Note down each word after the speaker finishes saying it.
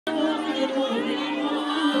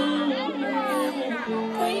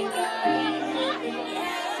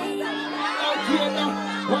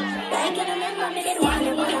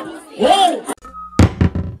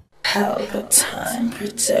Pelpa time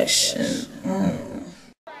protection.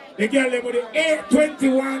 The girl with the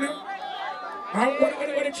 821. And what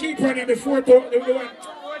the cheap one before the one.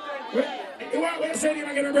 What say you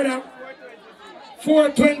again, brother?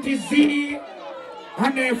 420Z.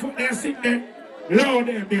 And they sit there, loud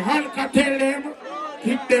them. The Hulka tell them,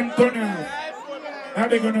 keep them turned off. How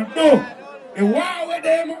they gonna do? The war with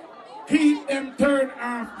them, keep them turned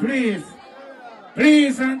off, please.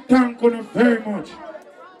 Please and thank you very much.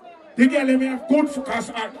 The girl may have good focus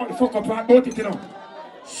and fuck up and both it, you know.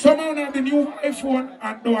 Some have the new iPhone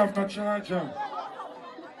and don't have no charger.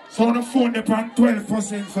 So on the phone they on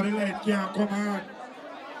 12% so the light can't come on.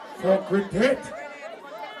 Fuck with that.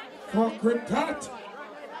 Fuck with that.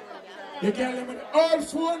 The girl with the old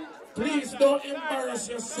phone, please don't embarrass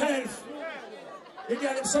yourself. The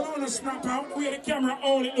girl if someone wanna snap out, where the camera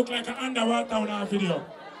all it look like an underwater on our video.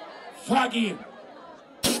 Foggy.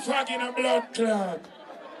 Foggy in a blood clot.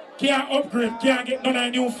 Can't upgrade, can't get none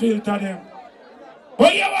of new filter them.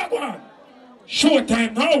 But you are going?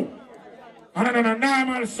 Showtime now. And on a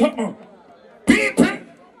normal something. People,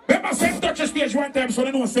 they must say touch the stage one time so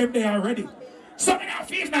they know same day already. So I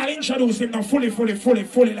feel now introduce him now fully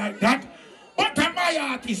like that. But I'm my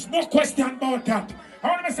artist, no question about that. I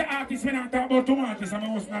want to say artists when I talk about two artists, I'm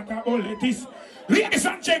also not talk about ladies. Ladies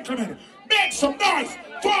and gentlemen, make some noise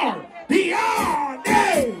for the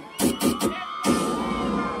YANI!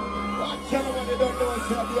 Gentlemen, they don't know what's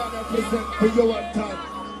happening present for you one time.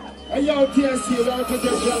 And you TSC, they represent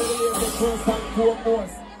the first and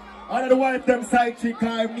foremost. All of the wife, them side chick,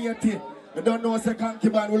 are matey. They don't know what's a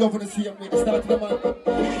concubine, we love to see them. They start the man.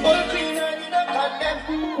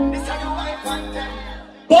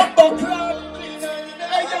 Bumbo club.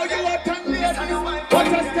 Hey, yo, you are tongue ladies. Watch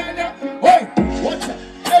us stand up. Hey, watch it.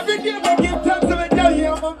 Every day I give time to me down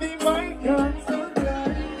here, I'm gonna be my girl.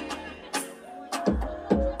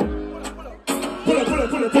 Pull up.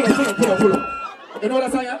 You know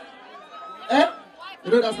that song, yeah? Eh?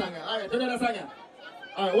 You know that song, yeah? Alright, you know that song, yeah?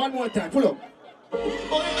 Alright, one more time, pull up. This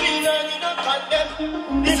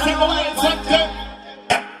is how I want them.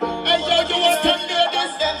 Hey, yo, you want to do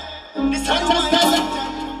this? This is how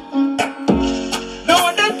no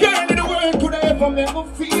other girl in the world could ever make me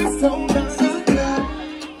feel so good.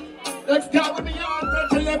 Let's start with me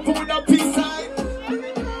heart until I put a peace sign.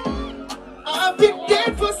 I've been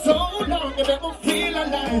dead for so long, you make me feel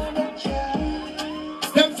alive.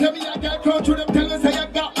 Them tell me I got control, them tell me say I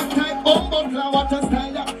got my time. Bumbo flower, what a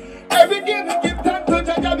style. Every day we give thanks to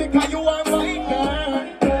Jaja because you are my girl.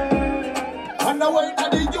 And the way that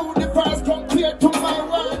the universe compared to my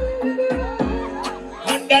one.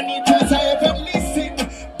 Underneath us I ever listen.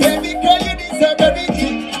 Baby girl, you deserve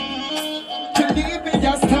everything. To leave me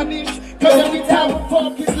astonished. Cause every time we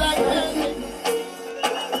focus like that.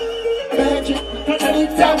 Magic. Cause every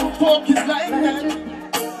time we focus like that.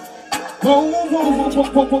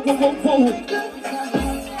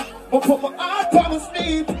 Put my heart on my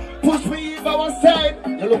sleeve, push me in our side.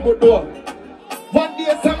 You look good door. One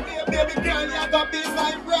day, someday, baby girl, you're gonna be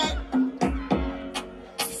my bride.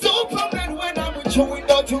 Superman when I'm with you,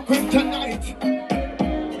 without you kryptonite.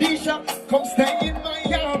 Disha, come stay in my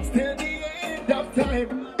arms till the end of time.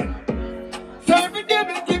 So every day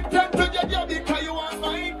we give time to you because you are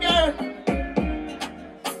my girl.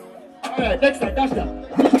 Alright, next time, dash that.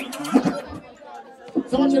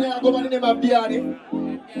 So much I go by the name of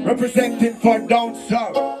YANI, representing for down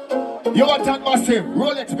south. You want that massive,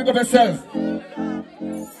 Rolex, pick up yourself.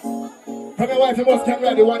 From your wife, you must come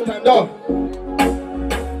ready one time, though.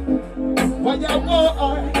 When you go,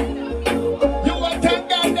 you want to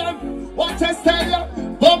get them, watch a style,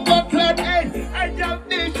 bumbo clad head, and your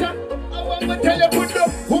nation. I want to tell you, put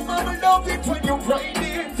up, woman will love it when you ride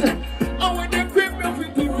it. And when you grip me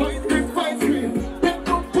with the voice scream, then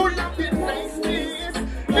you pull up in nice knees.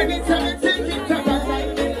 Anytime you take it, I'm a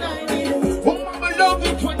ride it. Woman will love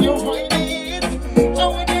it when you ride it. And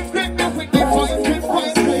when you grip me with the voice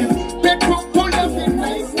scream, then you pull up in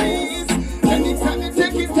nice knees. Anytime you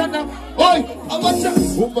take it, I'm a I watch that.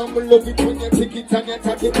 Woman will love it when you take it and you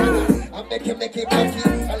take it on. I make it cocky.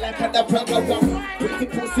 I like other program. Pretty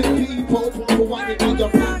pussy people who want it on your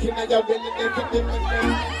back and you're really making them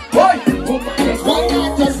boy, woman,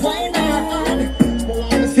 just why not? I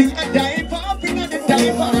wanna see a dive up in the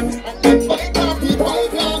dive on. And then fight up in my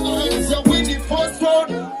gun. So win the first round.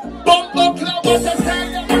 Bumbo club was a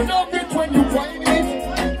style. I love it when you find it.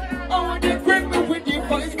 I want to grip me with the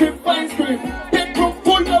vice grip. Then come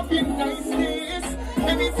pull up in nice days.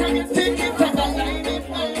 Anytime can you take it from the line it,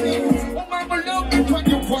 line oh, mama love it when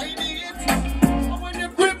you whine it. And when you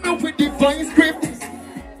grip me with the vice grip,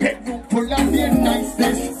 bedroom full of the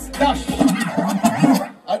niceness. Dash.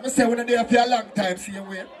 As I say, when they have for a long time, see you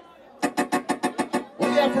wait. We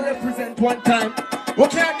have to represent one time. We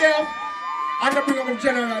can't get and I bring up a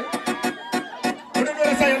general. You don't know what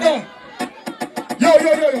I'm saying? Yo.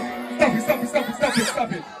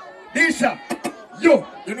 Stop it. Disha, yo,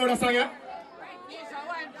 you know that song, yeah?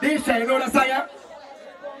 Disha, you know that song, yeah?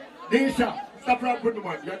 Disha, stop around putting the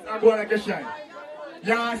one. I'm going like a shine.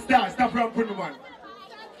 Yeah, stop around putting the one.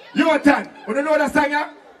 You want time? You don't know that song,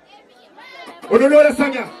 yeah? You don't know that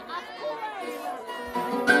song, yeah?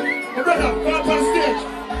 My brother, go up on stage.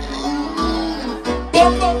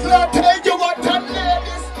 Bumbo Club, tell you what time,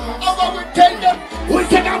 ladies. I will tell them, we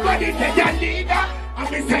said nobody tell your leader. I'm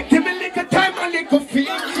say, give me a little time, a little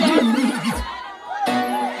feature.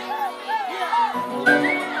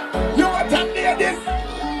 You want to hear this?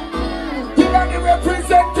 You want to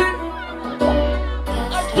represent it?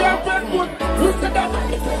 I can't remember. Who said that?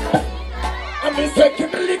 I'm say, give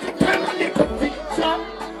me a little time, a little feature.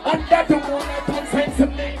 And that the one I can find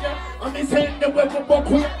some nigga. I'm saying the way we walk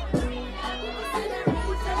with.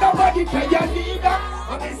 Nobody tell your leader.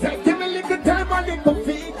 I'm say, give me a little time, a little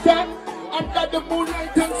feature. Under the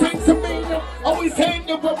moonlight and thanks to me. Always saying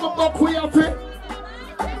the way we walk we have it.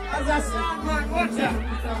 As I said, man, watch ya.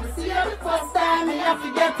 See you the first time, you have to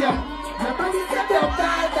get you. My body set up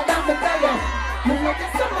tight, I have to tell you. You look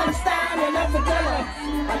at so much time, you have to tell you.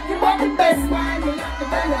 But you want the best man, you have to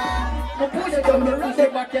tell you. My pussy don't be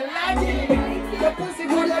rushing back and like it. Your pussy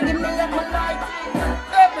good like the middle of my life.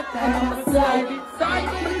 Every time I'm a slide it,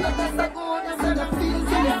 but that's the good, that's how I feel,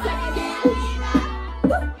 so you take it.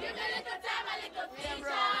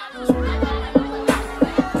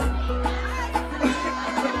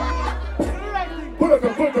 Pull up. We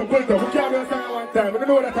can't do a song at one time. We don't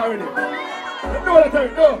know that already. No,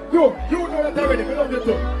 you know that already. We love you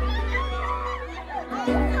too.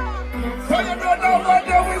 So you don't know what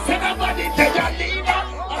they will say nobody tell your leader.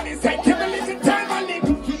 And he said, give me a little time, a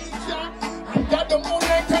little feature. And got the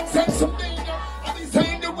moonlight and send some leader. And he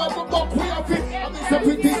saying the way we walk, we have it. And he said,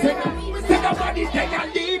 pretty sinner. We say nobody tell your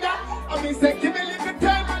leader. And he said, give me a little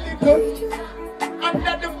time, a little.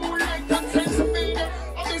 Under the moonlight and send some leader.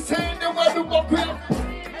 And he saying the way we walk, we have it.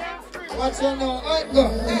 What you know, I go.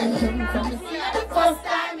 From the sea the first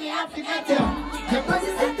time you have to get you. Your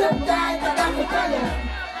pussy set up tight, I have to tell you.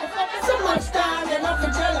 I fucking so much time, you're not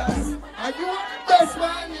for jealous. And you want the best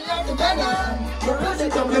man, you have the better. Your pussy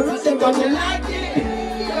come, your pussy come, you like it.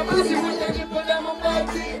 Your pussy will let you put them on my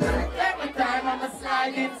teeth. Every time I'm a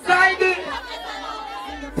sliding.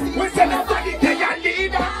 We say nobody tell your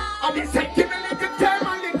leader. And he said, give me a little time, a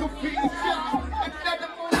little feature. And let the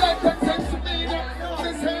moonlight and sense to me.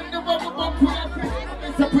 This ain't the bubble bump,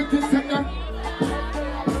 it's a pretty singer.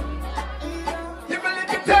 Give me a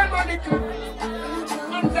little time, a little.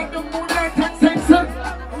 And let the moonlight and sense to me.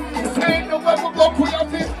 This ain't the bubble bump, we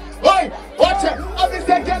have it. Oi, watch it. I'm the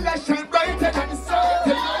second that shine brighter than the sun.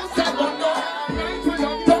 Tell you outside, but no. Night will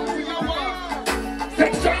not talk to your wife.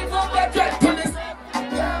 Section of the gentleness.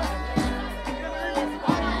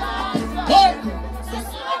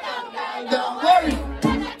 Don't worry.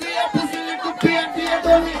 Be a pussy little pain, be a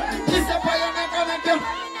dummy. This a fire make a make them.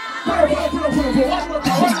 Pull up.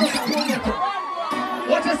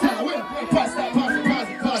 What you say? Wait, pass it.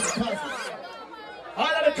 All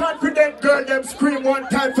of the confident girl them scream one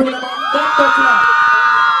time for me, man.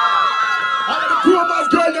 All of the groomers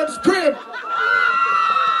girl them scream.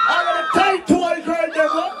 All of the tight toy girl them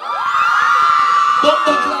what?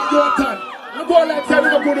 Don't your time. You go like that, we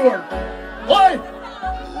don't go to work. Oi!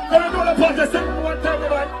 Can you do the part just sing one time,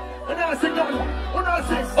 man? And I sing nothing. And I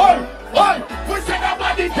sing. Oi! We say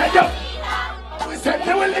nobody tell you. We say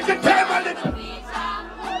they will little time a little.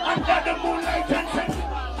 Under the moonlight and sun.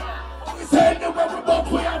 We say the way we walk,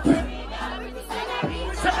 we have it.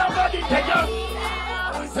 We say nobody tell you.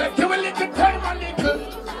 We say they will little time a little.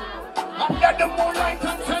 Under the moonlight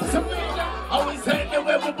and sun. And we say the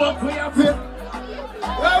way we walk, we have it.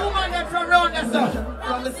 Well, woman, you're from round the sun.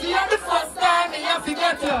 From the sea the first time, you have to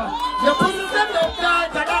get you. Your pussy set up tight,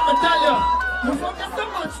 and I'm gonna tell you. You focus so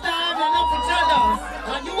much time, you're not for jealous.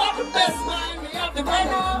 And you are the best man, you have the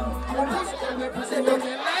better. Your pussy can represent what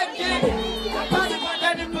you like it. Your pussy can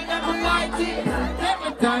let it put them on light it.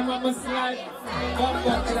 Every time I'm a slide, come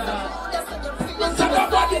back to that. Don't tell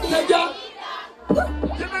nobody tell you.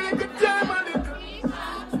 Give me a little time, a little.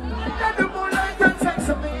 Get the moonlight and sex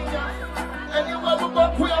of me.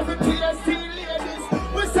 We have the TST ladies.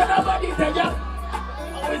 We said nobody tell ya.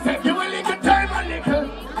 We said give a little time, a little.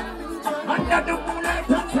 Under the moonlight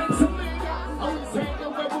and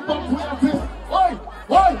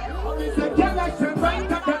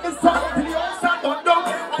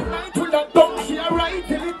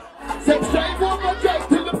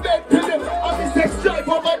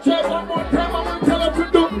one more time, I'm gonna tell her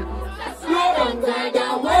to do. Slow down, girl,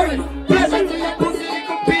 don't worry. Pressure to your pussy, you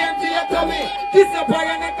can pain to your tummy. Kiss up on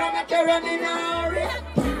your neck and make you run in a hurry.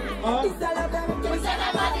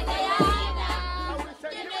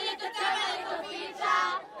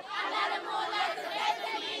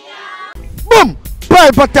 Boom!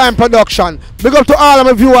 Pelpa Time Production. Big up to all of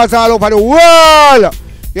my viewers all over the world.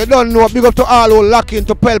 You don't know. Big up to all who lock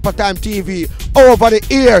into Pelpa Time TV over the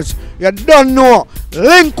years. You don't know.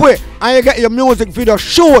 Link with and you get your music video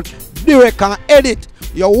shoot, direct and edit.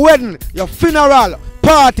 Your wedding, your funeral,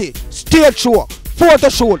 party, stage show, photo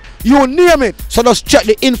shoot, you name it. So just check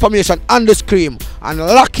the information on the screen and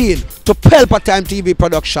lock in to Pelpa Time TV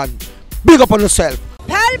Production. Big up on yourself.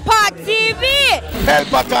 Pelpa TV!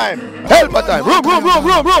 Pelpa Time! Pelpa Time! Room!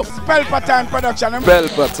 Pelpa Time Production.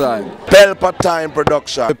 Pelpa Time. Pelpa Time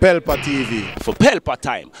Production. Pelpa TV. For Pelpa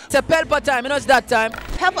Time. It's a Pelpa Time, you know it's that time.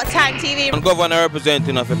 Pelpa Time TV. I'm governor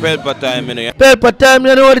representing of Pelpa Time, you know. Pelpa Time,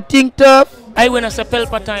 you know what the thing tough? I when I say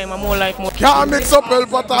Pelpa Time, I'm more like more. Can't mix up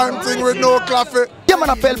Pelpa Time thing with no coffee. Yeah, man,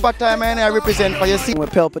 a Pelpa Time, and I represent for your scene with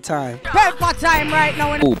Pelpa Time. Pelpa Time right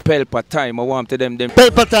now. Oh, Pelpa Time, I want to them.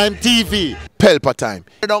 Pelpa Time TV. Pelpa Time.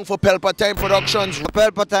 Down for Pelpa Time Productions.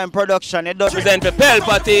 Pelpa Time Production, it does Represent for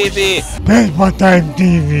Pelpa TV. Pelpa Time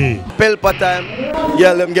TV. Pelpa Time.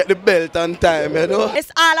 Yeah, let them get the belt on time, you know.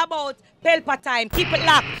 It's all about Pelpa Time. Keep it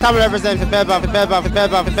locked. Time represent for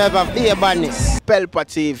Pelpa, be a badness. Pelpa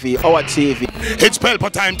TV, our TV. It's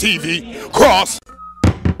Pelpa Time TV. Cross.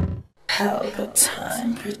 Pelpa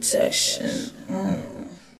Time Protection.